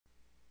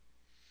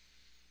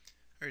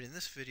Alright, in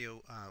this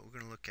video we're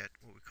going to look at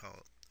what we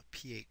call a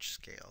pH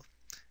scale,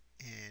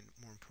 and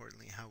more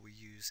importantly how we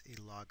use a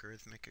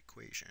logarithmic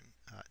equation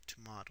to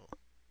model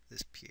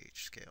this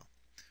pH scale,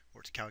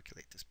 or to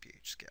calculate this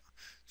pH scale.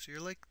 So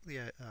you're likely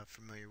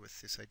familiar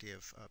with this idea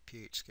of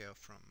pH scale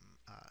from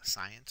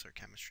science or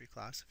chemistry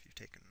class if you've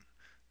taken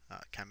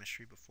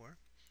chemistry before,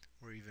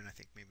 or even I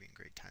think maybe in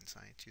grade 10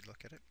 science you'd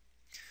look at it.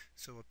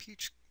 So a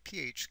pH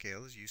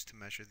scale is used to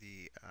measure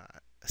the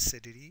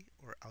acidity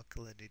or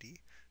alkalinity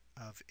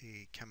of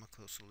a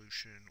chemical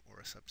solution or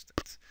a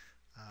substance.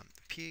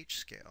 The pH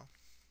scale,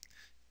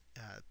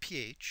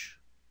 pH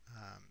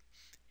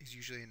is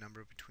usually a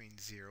number between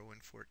 0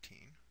 and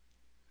 14.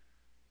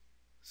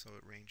 So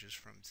it ranges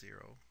from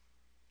 0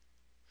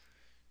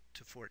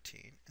 to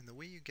 14. And the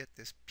way you get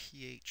this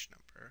pH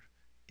number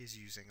is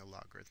using a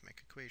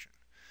logarithmic equation.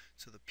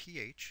 So the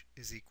pH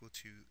is equal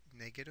to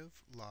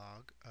negative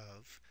log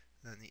of,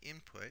 then the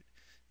input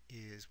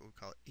is what we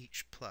call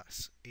H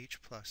plus.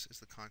 H plus is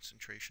the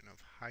concentration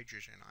of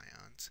hydrogen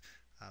ions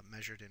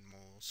measured in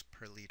moles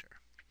per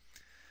liter.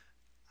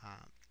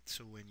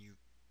 So when you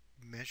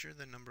measure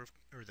the number of,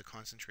 or the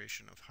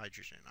concentration of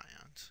hydrogen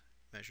ions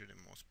measured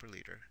in moles per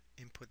liter,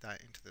 input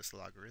that into this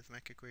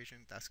logarithmic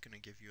equation, that's going to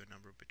give you a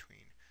number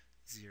between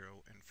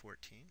 0 and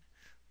 14.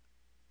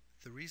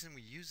 The reason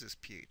we use this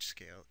pH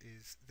scale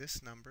is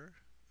this number,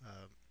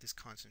 this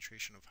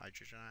concentration of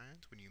hydrogen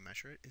ions, when you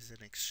measure it, is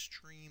an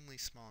extremely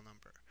small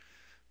number.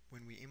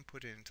 When we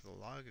input it into the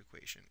log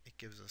equation, it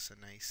gives us a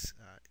nice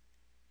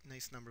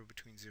number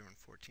between 0 and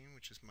 14,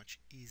 which is much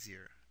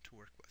easier to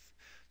work with.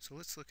 So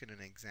let's look at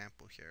an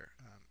example here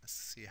to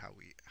see how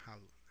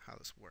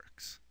this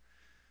works.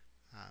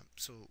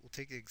 So we'll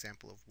take the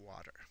example of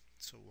water.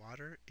 So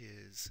water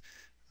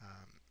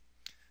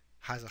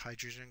has a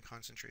hydrogen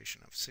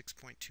concentration of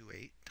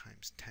 6.28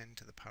 times 10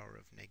 to the power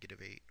of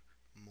 -8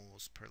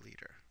 moles per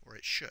liter, or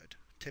it should,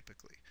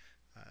 typically.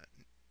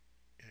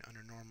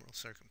 Under normal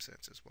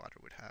circumstances, water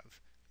would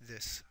have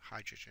this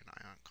hydrogen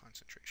ion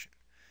concentration.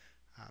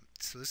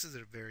 So this is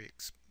a very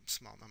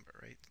small number,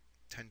 right?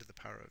 10 to the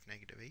power of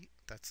 -8,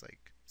 that's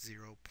like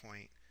 0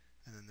 point,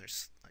 and then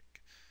there's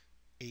like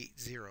 8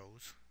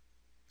 zeros,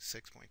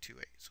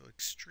 6.28, so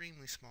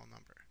extremely small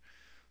number.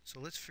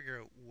 So let's figure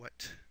out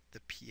what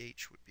the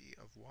pH would be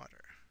of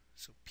water.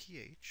 So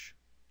pH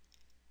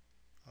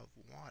of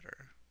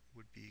water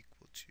would be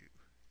equal to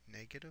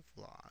negative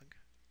log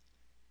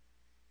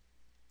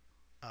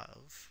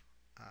of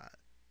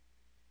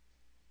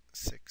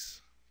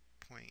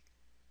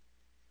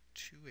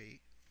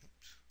 6.28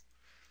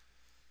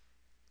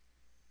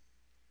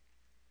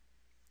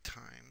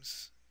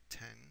 times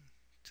 10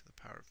 to the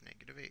power of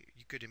 -8.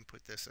 You could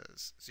input this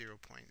as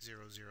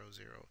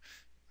 0.000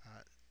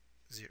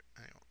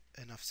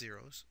 enough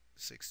zeros,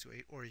 6 to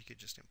 8, or you could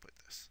just input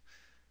this,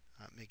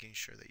 making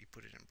sure that you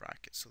put it in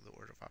brackets so the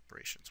order of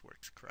operations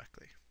works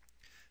correctly.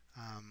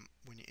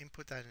 When you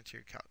input that into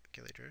your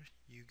calculator,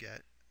 you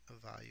get a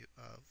value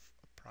of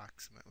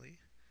approximately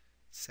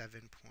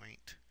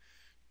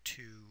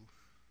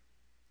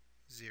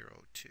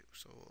 7.202.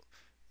 So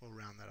we'll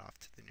round that off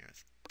to the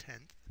nearest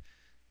tenth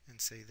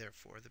and say,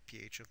 therefore, the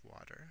pH of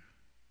water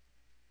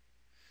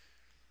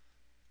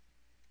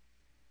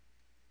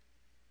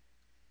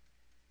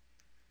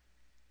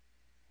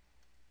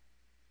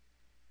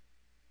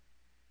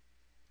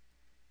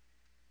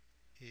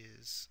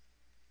is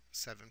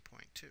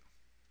 7.2.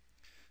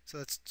 So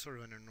that's sort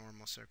of under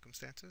normal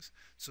circumstances.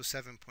 So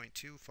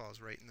 7.2 falls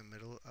right in the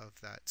middle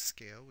of that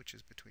scale, which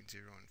is between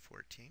 0 and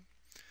 14.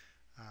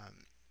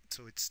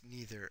 So it's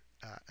neither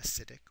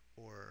acidic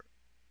or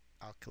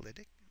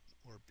alkalytic,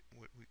 or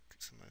what we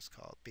sometimes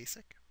call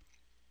basic.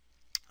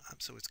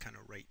 So it's kind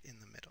of right in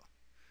the middle.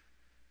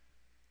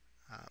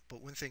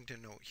 But one thing to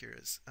note here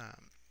is,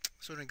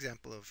 so an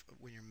example of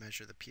when you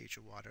measure the pH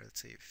of water, let's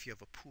say if you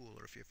have a pool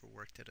or if you ever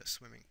worked at a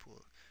swimming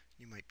pool,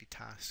 you might be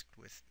tasked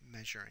with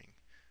measuring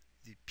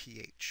the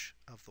pH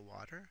of the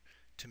water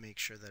to make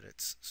sure that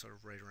it's sort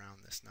of right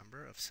around this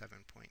number of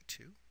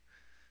 7.2.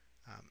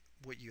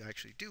 What you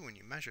actually do when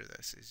you measure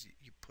this is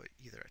you put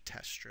either a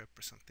test strip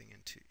or something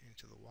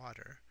into the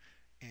water,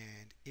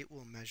 and it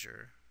will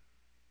measure,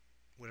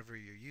 whatever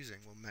you're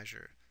using will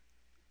measure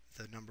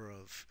the number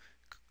of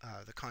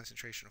the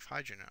concentration of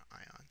hydrogen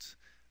ions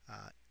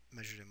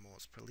measured in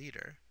moles per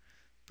liter,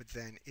 but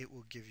then it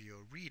will give you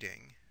a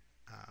reading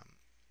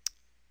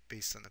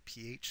based on the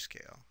pH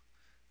scale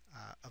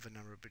of a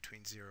number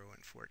between 0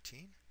 and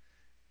 14,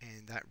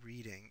 and that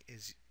reading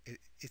is,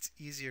 it's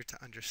easier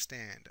to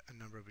understand a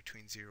number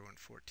between 0 and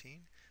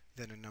 14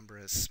 than a number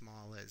as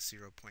small as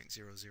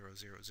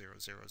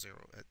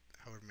 0.000000 at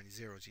however many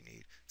zeros you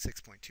need,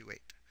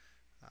 6.28.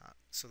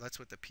 So that's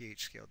what the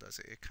pH scale does.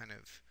 It kind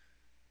of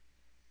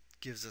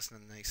gives us a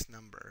nice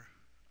number,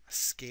 a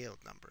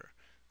scaled number,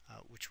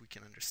 which we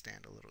can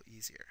understand a little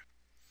easier.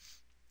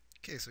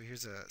 Okay, so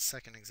here's a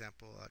second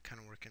example,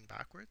 kind of working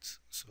backwards.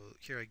 So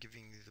here I'm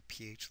giving you the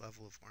pH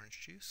level of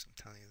orange juice. I'm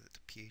telling you that the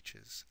pH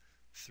is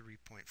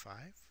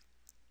 3.5,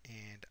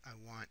 and I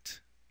want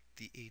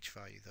the H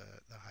value,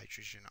 the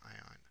hydrogen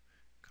ion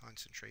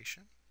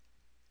concentration.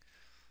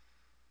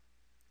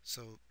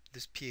 So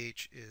this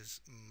pH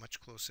is much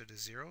closer to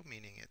 0,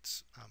 meaning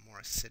it's more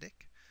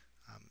acidic.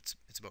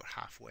 It's about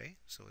halfway,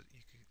 so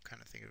you can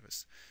kind of think of it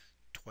as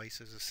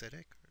twice as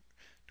acidic,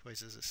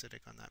 twice as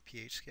acidic on that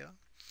pH scale.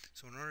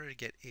 So in order to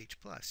get H+,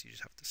 you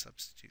just have to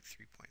substitute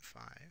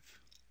 3.5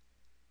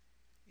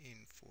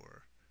 in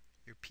for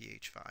your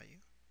pH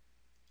value,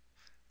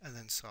 and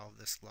then solve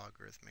this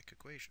logarithmic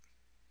equation.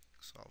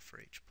 Solve for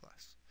H+.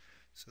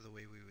 So the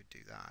way we would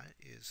do that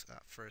is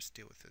first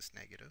deal with this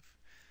negative.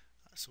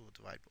 So we'll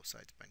divide both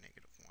sides by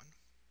 -1.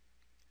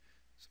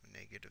 So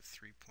negative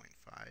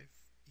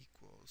 3.5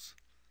 equals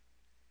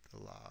the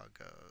log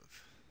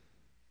of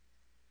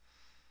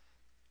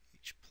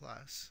H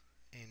plus,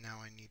 and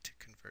now I need to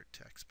convert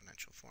to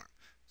exponential form.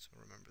 So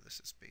remember, this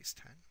is base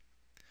 10.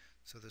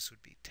 So this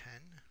would be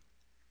 10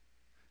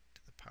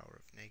 to the power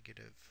of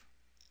negative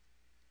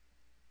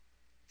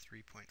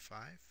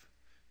 3.5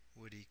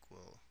 would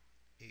equal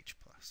H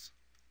plus.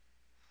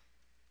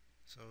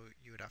 So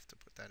you would have to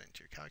put that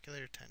into your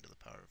calculator, 10 to the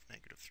power of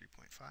negative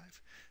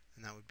 3.5,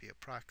 and that would be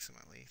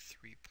approximately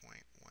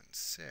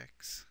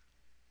 3.16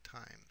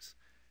 times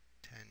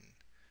 10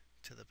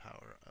 to the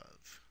power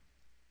of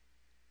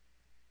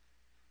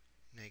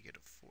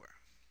 -4.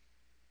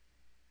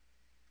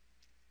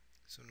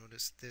 So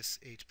notice this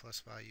H plus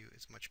value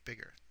is much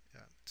bigger.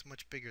 It's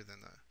much bigger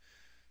than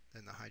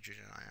the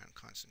hydrogen ion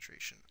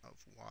concentration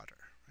of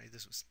water. Right?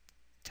 This was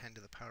 10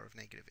 to the power of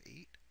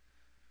 -8,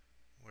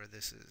 where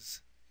this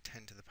is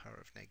 10 to the power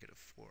of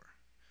 -4.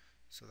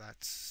 So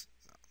that's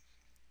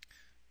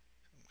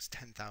almost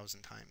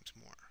 10,000 times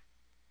more.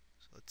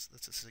 So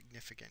that's a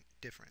significant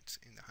difference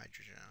in the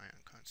hydrogen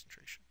ion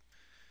concentration.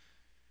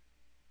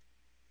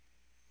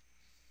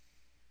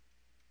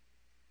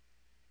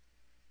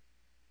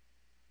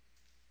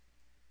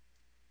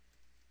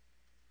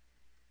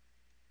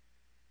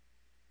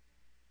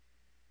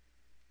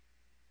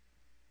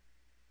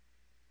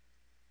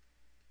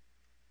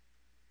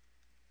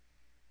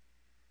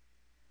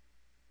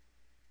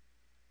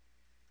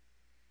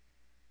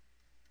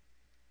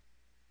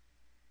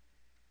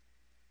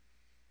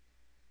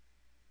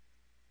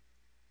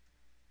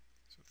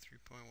 So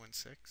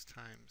 3.16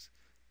 times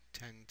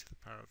 10 to the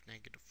power of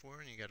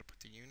 -4, and you got to put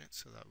the units,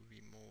 so that would be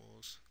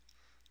moles